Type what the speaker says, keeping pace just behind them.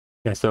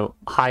Yeah, so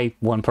hi,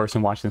 one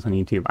person watching this on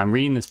YouTube. I'm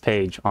reading this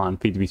page on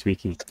PW's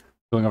wiki,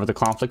 going over the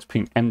conflicts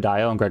between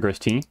mDiyo and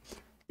GregoriusT.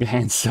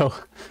 And so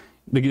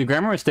the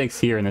grammar mistakes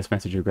here in this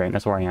message are great.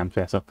 That's where I am.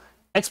 So, yeah, so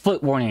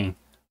exploit warning.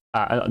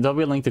 There'll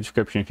be a link in the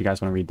description if you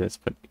guys want to read this.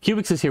 But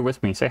Cubix is here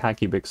with me. Say hi,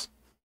 Cubix.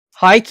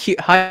 Hi,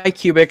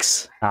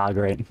 Cubix. Ah,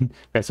 great.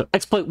 Okay, so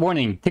exploit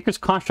warning. Ticker's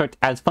construct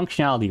adds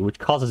functionality which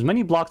causes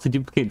many blocks to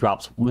duplicate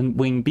drops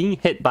when being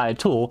hit by a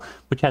tool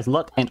which has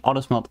LUT and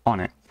auto smelt on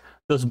it.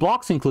 Those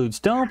blocks include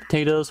stone,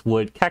 potatoes,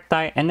 wood,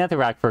 cacti, and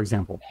netherrack, for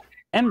example.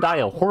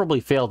 mDiyo horribly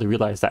failed to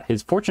realize that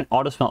his fortune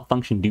auto smelt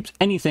function dupes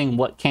anything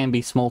what can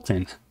be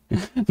smolten.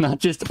 Not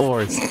just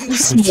ores.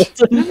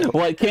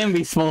 What can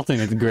be smolten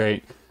is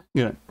great.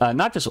 You know,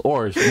 not just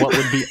ores, what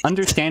would be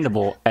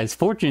understandable, as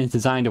Fortune is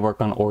designed to work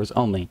on ores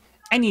only.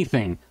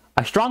 Anything.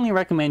 I strongly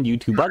recommend you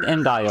to bug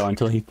mDiyo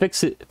until he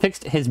fixed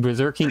his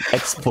berserking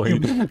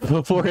exploit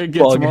before it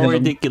gets more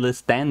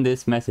ridiculous than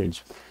this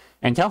message.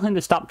 And tell him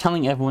to stop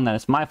telling everyone that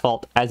it's my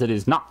fault, as it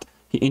is not.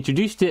 He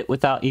introduced it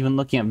without even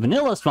looking at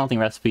vanilla smelting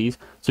recipes,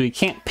 so he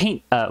can't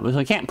point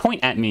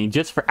at me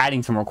just for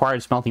adding some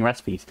required smelting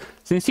recipes.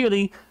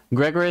 Sincerely,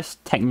 GregoriusT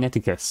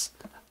Techneticus.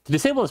 To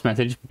disable this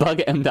message, bug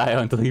mDiyo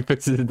until he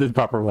fixes it the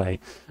proper way.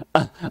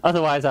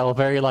 Otherwise, I will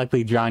very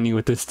likely drown you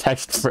with this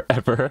text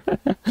forever.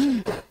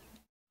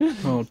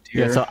 Oh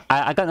dear. Yeah, so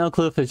I got no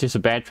clue if it's just a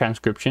bad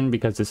transcription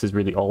because this is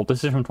really old.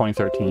 This is from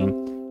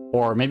 2013.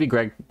 Or maybe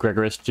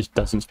GregoriusT just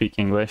doesn't speak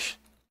English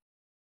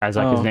as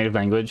like his native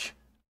language.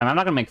 And I'm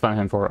not going to make fun of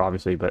him for it,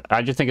 obviously, but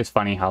I just think it's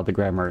funny how the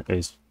grammar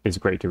is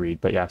great to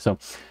read. But yeah, so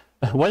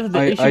whether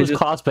the issue was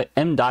caused by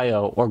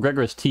mDiyo or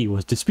GregoriusT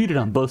was disputed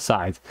on both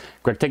sides.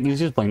 GregTech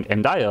users blamed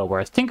mDiyo,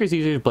 whereas Tinker's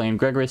users blamed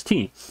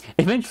GregoriusT.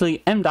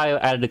 Eventually, mDiyo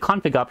added a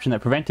config option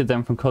that prevented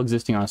them from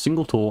coexisting on a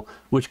single tool,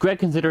 which Greg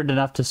considered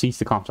enough to cease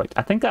the conflict.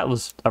 I think that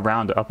was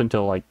around up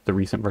until like the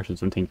recent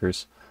versions of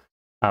Tinker's,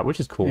 which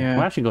is cool. Yeah.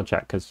 I'll actually go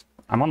check because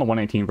I'm on the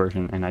 118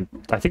 version, and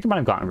I think they might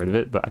have gotten rid of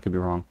it, but I could be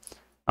wrong.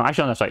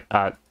 Actually, on that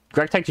site,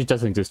 GregTech just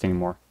doesn't exist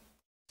anymore.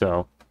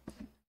 So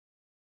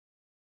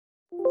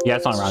yeah,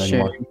 it's not around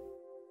anymore.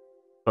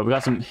 But we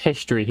got some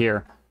history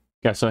here.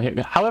 Yeah, so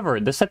however,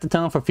 this set the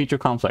tone for future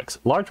conflicts.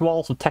 Large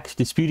walls of text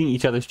disputing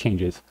each other's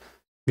changes.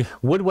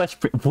 Wood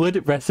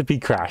recipe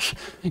crash.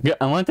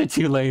 A month or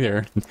two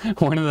later,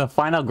 one of the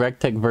final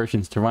GregTech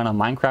versions to run on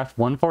Minecraft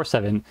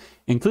 1.4.7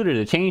 included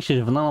a change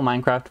to vanilla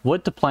Minecraft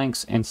wood to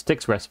planks and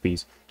sticks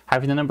recipes,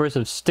 having the numbers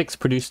of sticks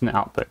produced in the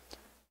output.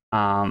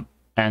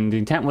 And the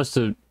intent was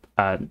to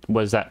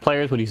was that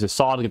players would use a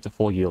saw to get the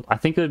full yield. I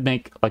think it would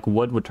make like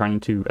wood would turn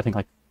into I think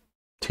like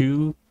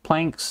 2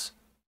 planks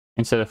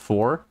instead of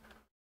 4,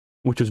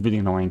 which was really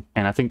annoying.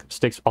 And I think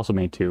sticks also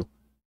made 2.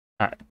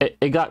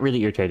 It got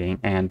really irritating,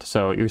 and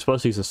so you were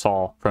supposed to use a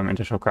saw from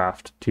Industrial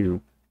Craft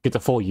to get the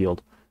full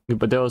yield.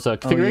 But there was a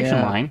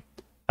configuration line.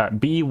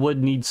 B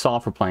would need saw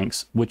for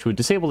planks, which would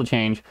disable the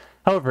change.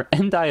 However,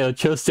 mDiyo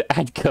chose to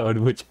add code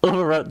which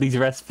overwrote these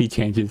recipe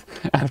changes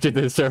after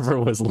the server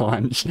was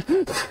launched.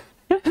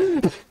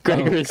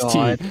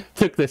 GregoriusT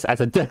took this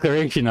as a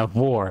declaration of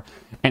war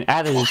and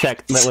added a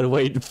check that would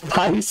wait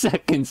 5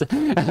 seconds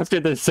after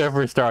the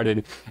server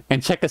started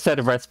and check a set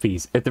of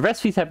recipes. If the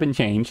recipes have been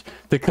changed,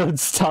 the code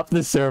stopped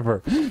the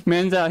server.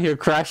 Man's out here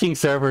crashing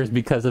servers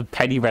because of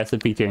petty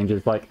recipe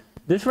changes. Like,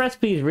 this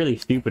recipe is really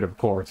stupid, of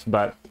course,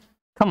 but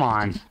come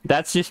on,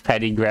 that's just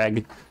petty,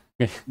 Greg.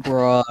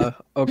 Bruh,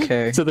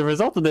 okay. So the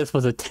result of this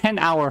was a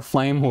 10-hour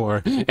flame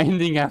war,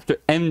 ending after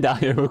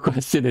mDiyo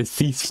requested a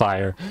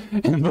ceasefire,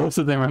 and both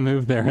of them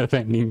removed their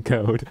offending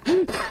code.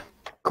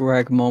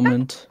 Greg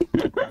moment.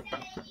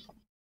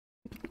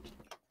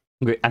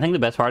 Great. I think the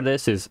best part of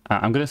this is,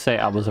 I'm going to say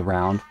I was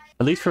around,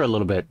 at least for a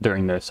little bit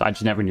during this. I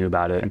just never knew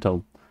about it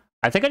until,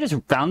 I think I just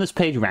found this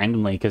page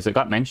randomly, because it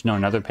got mentioned on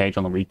another page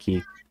on the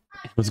wiki.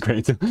 It was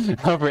great.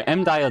 However,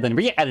 mDiyo then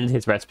re-edited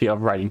his recipe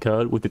overriding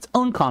code with its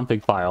own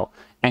config file,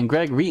 and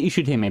Greg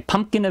reissued him a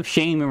pumpkin of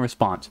shame in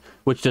response,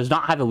 which does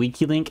not have a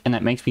wiki link, and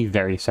that makes me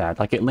very sad.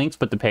 Like, it links,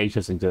 but the page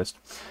doesn't exist.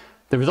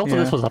 The result of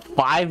this was a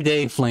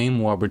 5-day flame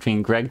war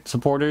between Greg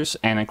supporters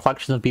and a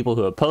collection of people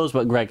who opposed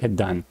what Greg had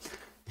done.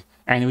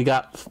 And we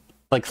got,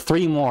 like,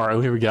 3 more.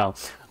 Oh, here we go.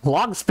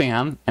 Log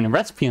spam and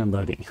recipe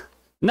unloading.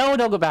 No,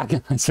 don't go back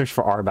and search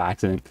for R by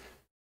accident.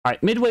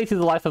 Alright, midway through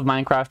the life of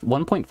Minecraft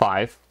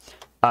 1.5,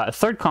 a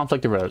third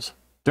conflict arose.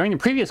 During the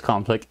previous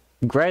conflict,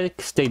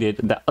 Greg stated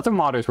that other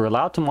modders were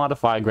allowed to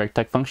modify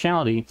GregTech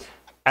functionality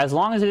as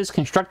long as it is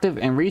constructive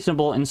and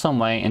reasonable in some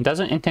way and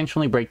doesn't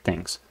intentionally break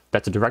things.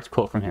 That's a direct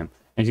quote from him.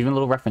 There's even a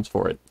little reference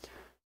for it.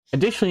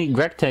 Additionally,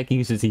 GregTech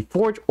uses the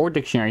Forge or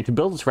Dictionary to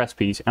build its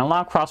recipes and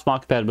allow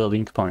cross-mod compatibility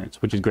in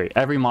components, which is great.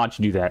 Every mod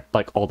should do that,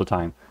 like, all the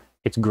time.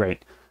 It's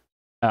great.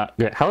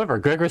 However,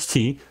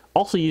 GregoriusT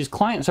also used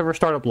client-server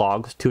startup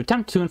logs to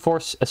attempt to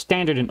enforce a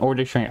standard in Ore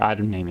Dictionary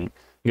item naming.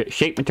 You get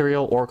shape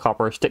material, ore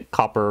copper, stick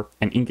copper,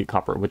 and ingot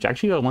copper, which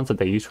actually are the ones that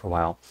they used for a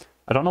while.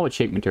 I don't know what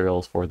shape material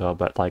is for, though,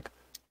 but, like,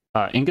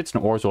 ingots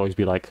and ores will always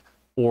be, like,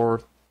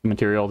 ore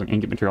material and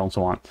ingot material and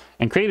so on,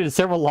 and created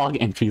several log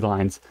entry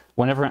lines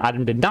whenever an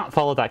item did not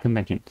follow that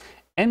convention.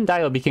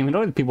 mDiyo became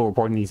annoyed with people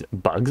reporting these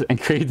bugs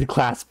and created the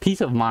class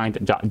Peace of Mind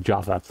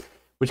Java,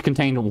 which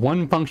contained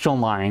one functional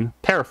line,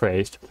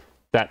 paraphrased,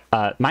 that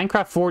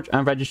Minecraft Forge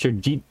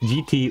unregistered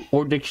GT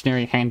or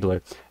dictionary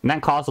handler, and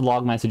that caused the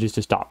log messages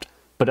to stop.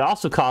 But it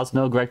also caused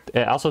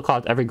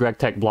every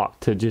GregTech block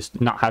to just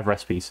not have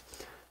recipes.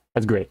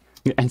 That's great.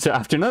 And so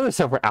after another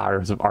several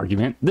hours of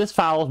argument, this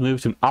file was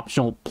moved to an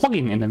optional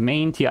plugin in the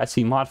main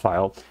TIC mod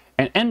file,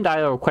 and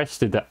mDiyo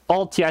requested that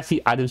all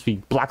TIC items be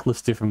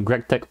blacklisted from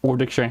GregTech or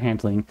dictionary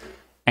handling,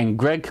 and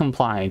Greg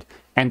complied,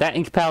 and that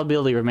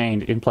incompatibility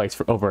remained in place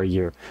for over a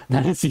year.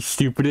 That is the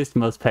stupidest,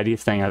 most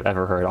pettiest thing I've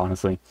ever heard,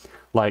 honestly.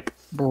 Like,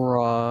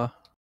 Bruh.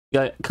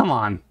 come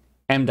on,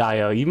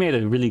 mDiyo, you made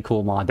a really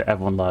cool mod that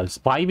everyone loves.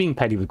 Why are you being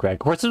petty with Greg? Of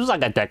course, this was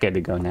like a decade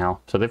ago now,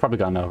 so they've probably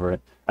gotten over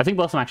it. I think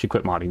both of them actually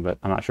quit modding, but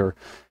I'm not sure.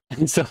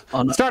 So,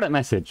 startup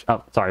message.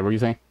 Oh, sorry, what were you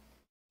saying?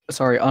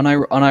 Sorry,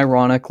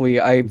 unironically,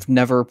 I've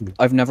never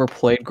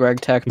played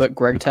GregTech, but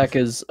GregTech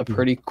is a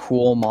pretty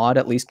cool mod,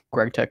 at least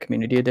GregTech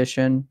Community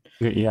Edition.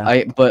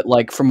 Yeah. But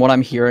like from what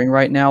I'm hearing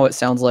right now, it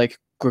sounds like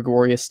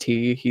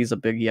GregoriusT, he's a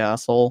big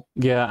yassle.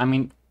 Yeah, I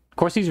mean, of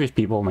course these are just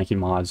people making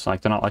mods,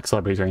 like they're not like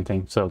celebrities or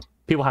anything, so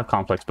people have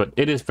conflicts, but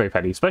it is very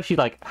petty, especially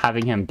like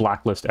having him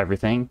blacklist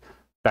everything.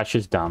 That's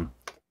just dumb.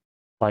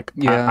 Like,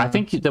 yeah. I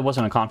think there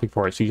wasn't a config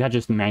for it, so you had to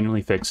just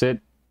manually fix it.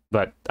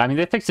 But, I mean,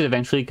 they fixed it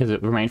eventually because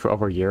it remained for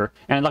over a year.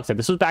 And like I said,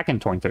 this was back in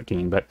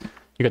 2013, but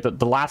you got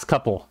the last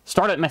couple.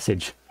 Startup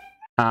message.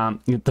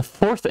 The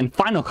fourth and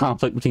final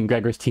conflict between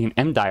GregoriusT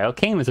and mDiyo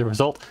came as a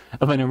result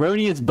of an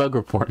erroneous bug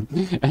report.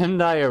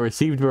 mDiyo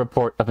received a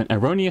report of an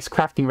erroneous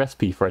crafting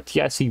recipe for a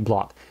TIC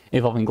block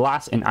involving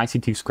glass and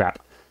IC2 scrap.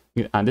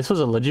 This was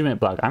a legitimate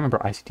bug. I remember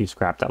IC2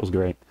 scrap. That was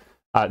great.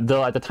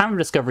 Though at the time of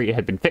discovery, it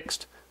had been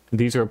fixed.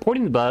 The user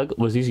reporting the bug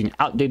was using an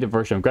outdated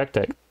version of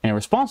GregTech, and in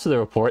response to the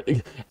report,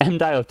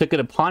 mDiyo took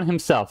it upon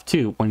himself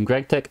to, when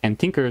GregTech and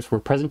Tinkers were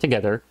present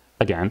together,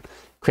 again,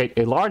 create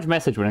a large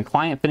message when a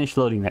client finished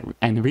loading it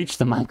and reached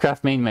the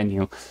Minecraft main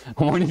menu,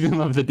 warning them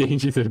of the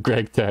dangers of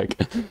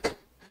GregTech.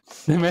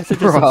 The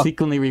message was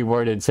subsequently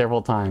reworded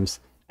several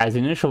times, as the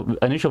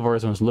initial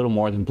version was little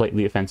more than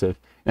blatantly offensive,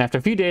 and after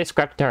a few days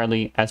scrapped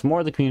entirely, as more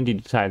of the community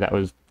decided that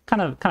was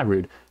kind of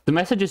rude. The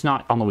message is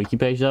not on the wiki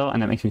page though,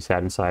 and that makes me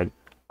sad inside.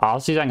 I'll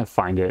see if I can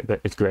find it,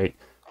 but it's great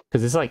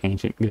because it's like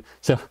ancient.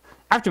 So,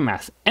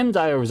 aftermath.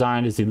 mDiyo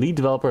resigned as the lead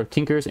developer of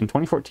Tinkers in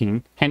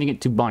 2014, handing it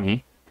to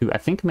Bunny, who I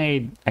think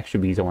made Extra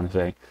Bees, I want to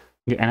say,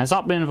 and has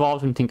not been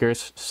involved in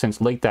Tinkers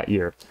since late that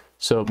year.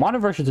 So, modern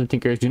versions of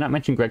Tinkers do not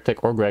mention GregTech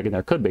or Greg in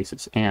their code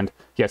bases. And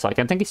yes, like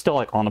I think he's still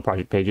like on the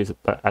project pages,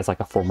 but as like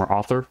a former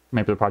author,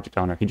 maybe the project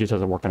owner, he just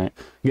doesn't work on it.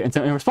 And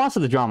so, in response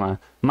to the drama,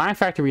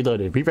 Minecraft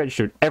Reloaded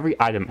re-registered every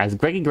item as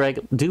Greggy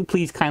Greg, do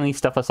please kindly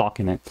stuff a sock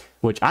in it.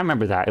 Which I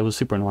remember that it was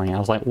super annoying. I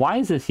was like, why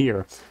is this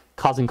here,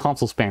 causing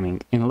console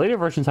spamming? In the later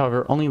versions,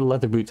 however, only the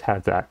leather boots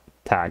have that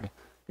tag,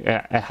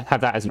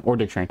 have that as an or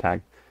dictionary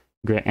tag.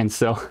 Great. And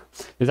so,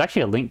 there's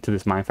actually a link to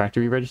this Minecraft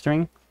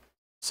re-registering.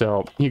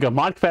 So you go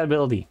mod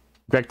compatibility.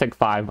 GregTech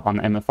 5 on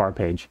the MFR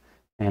page,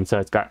 and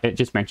so it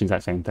just mentions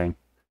that same thing.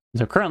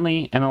 So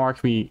currently,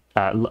 MFR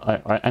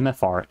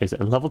is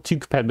a level 2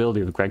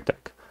 compatibility with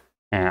GregTech,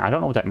 and I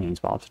don't know what that means,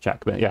 but I'll have to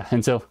check. But yeah,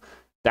 and so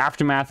the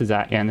aftermath is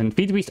that, and then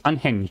Feed the Beast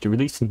Unhinged,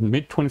 released in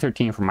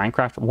mid-2013 for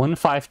Minecraft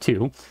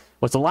 1.5.2,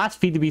 was the last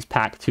Feed the Beast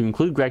pack to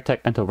include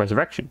GregTech until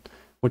Resurrection,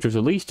 which was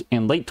released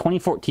in late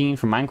 2014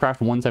 for Minecraft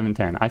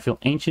 1.7.10. I feel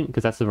ancient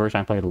because that's the version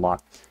I played a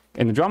lot.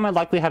 And the drama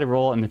likely had a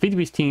role in the Feed the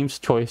Beast team's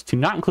choice to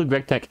not include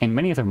GregTech in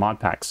many of their mod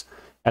packs,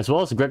 as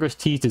well as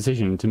GregoriusT's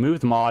decision to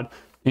move the mod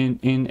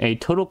in a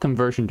total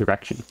conversion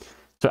direction.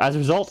 So as a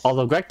result,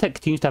 although GregTech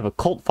continues to have a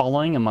cult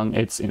following among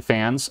its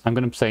fans, I'm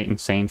going to say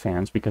insane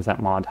fans because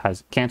that mod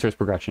has cancerous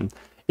progression,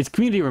 its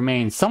community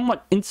remains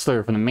somewhat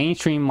insular from the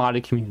mainstream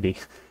modded community.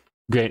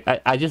 Great.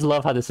 I just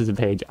love how this is a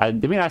page.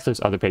 They may ask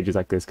those other pages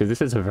like this because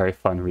this is a very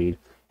fun read.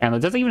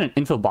 And there's even an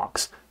info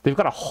box. They've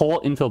got a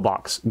whole info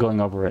box going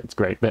over it. It's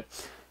great. But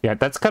yeah,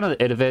 that's kind of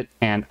the it of it,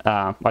 and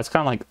it's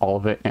kind of like all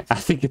of it. And I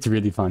think it's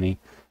really funny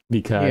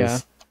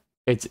because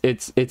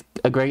it's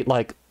a great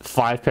like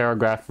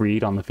 5-paragraph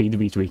read on the Feed the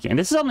Beast wiki, and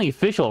this is on the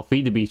official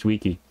Feed the Beast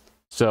wiki,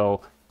 so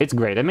it's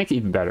great. It makes it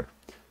even better.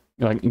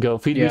 Like go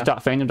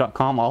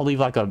feedthebeast.fandom.com. I'll leave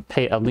like a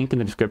link in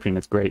the description.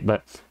 It's great,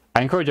 but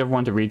I encourage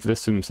everyone to read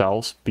this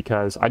themselves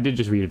because I did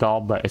just read it all,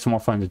 but it's more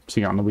fun to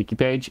see it on the wiki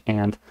page,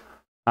 and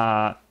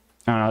I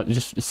don't know,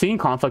 just seeing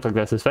conflict like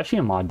this, especially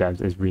in mod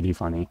devs, is really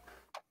funny.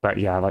 But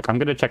yeah, like I'm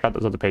gonna check out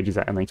those other pages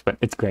that I linked, but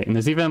it's great. And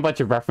there's even a bunch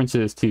of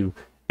references to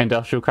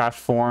Industrial Craft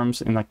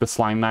forums and like the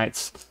Slime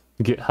Knights,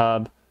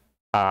 GitHub,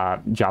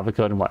 Java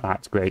code and whatnot.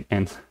 It's great,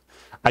 and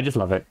I just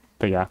love it.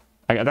 But yeah,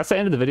 that's the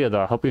end of the video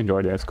though. I hope you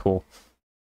enjoyed it. It's cool.